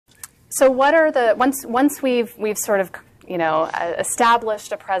So what are the, once we've sort of, you know,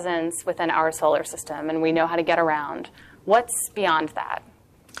 established a presence within our solar system and we know how to get around, what's beyond that?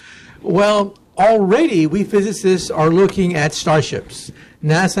 Well, already we physicists are looking at starships.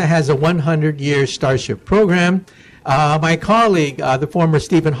 NASA has a 100-year Starship program. My colleague, the former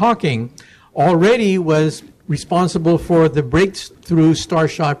Stephen Hawking, already was responsible for the Breakthrough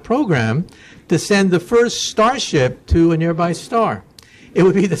Starshot program to send the first Starship to a nearby star. It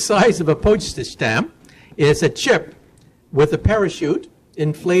would be the size of a postage stamp. It's a chip with a parachute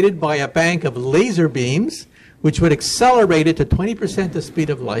inflated by a bank of laser beams, which would accelerate it to 20% the speed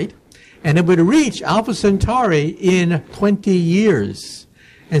of light, and it would reach Alpha Centauri in 20 years.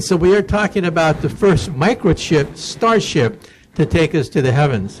 And so we are talking about the first microchip Starship to take us to the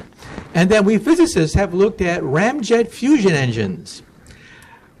heavens. And then we physicists have looked at ramjet fusion engines.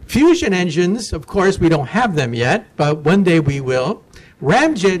 Fusion engines, of course, we don't have them yet, but one day we will.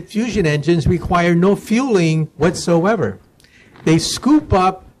 Ramjet fusion engines require no fueling whatsoever. They scoop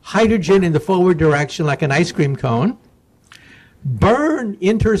up hydrogen in the forward direction like an ice cream cone, burn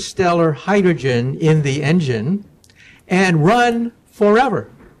interstellar hydrogen in the engine, and run forever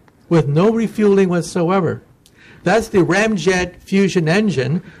with no refueling whatsoever. That's the ramjet fusion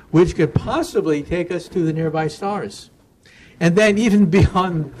engine, which could possibly take us to the nearby stars. And then even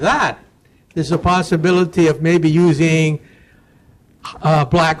beyond that, there's a possibility of maybe using a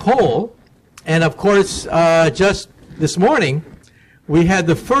black hole. And of course, just this morning, we had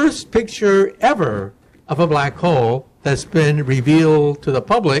the first picture ever of a black hole that's been revealed to the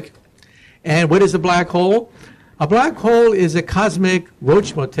public. And what is a black hole? A black hole is a cosmic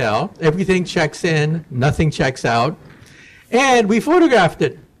roach motel. Everything checks in, nothing checks out. And we photographed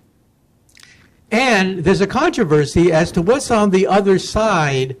it. And there's a controversy as to what's on the other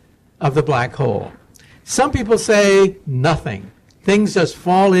side of the black hole. Some people say nothing. Things just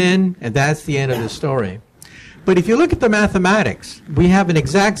fall in, and that's the end of the story. But if you look at the mathematics, we have an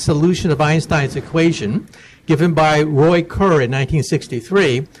exact solution of Einstein's equation given by Roy Kerr in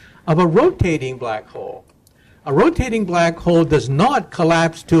 1963 of a rotating black hole. A rotating black hole does not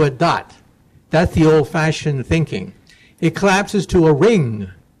collapse to a dot. That's the old-fashioned thinking. It collapses to a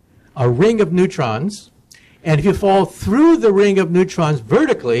ring of neutrons, and if you fall through the ring of neutrons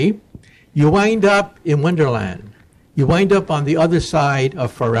vertically, you wind up in Wonderland. You wind up on the other side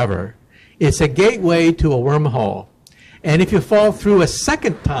of forever. It's a gateway to a wormhole. And if you fall through a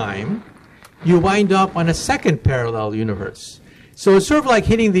second time, you wind up on a second parallel universe. So it's sort of like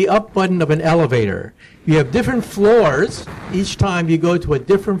hitting the up button of an elevator. You have different floors. Each time you go to a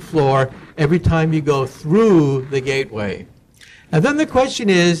different floor, every time you go through the gateway. And then the question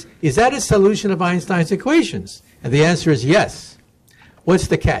is that a solution of Einstein's equations? And the answer is yes. What's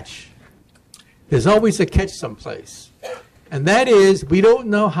the catch? There's always a catch someplace. And that is, we don't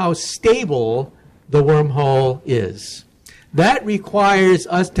know how stable the wormhole is. That requires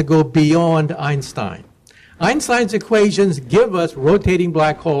us to go beyond Einstein. Einstein's equations give us rotating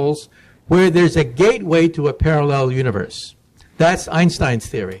black holes where there's a gateway to a parallel universe. That's Einstein's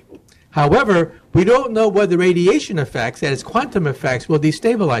theory. However, we don't know whether radiation effects, that is quantum effects, will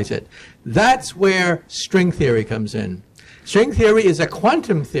destabilize it. That's where string theory comes in. String theory is a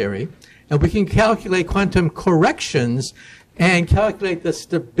quantum theory, and we can calculate quantum corrections and calculate the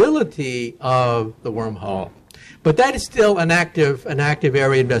stability of the wormhole. But that is still an active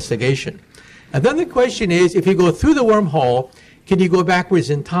area investigation. And then the question is, if you go through the wormhole, can you go backwards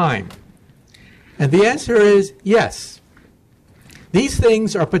in time? And the answer is yes. These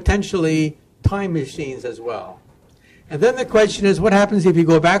things are potentially time machines as well. And then the question is, what happens if you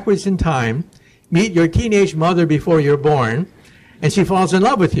go backwards in time, meet your teenage mother before you're born, and she falls in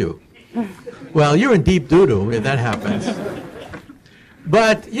love with you? Well, you're in deep doo-doo if that happens.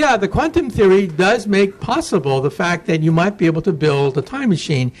 But yeah, the quantum theory does make possible the fact that you might be able to build a time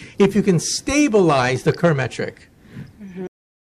machine if you can stabilize the Kerr metric.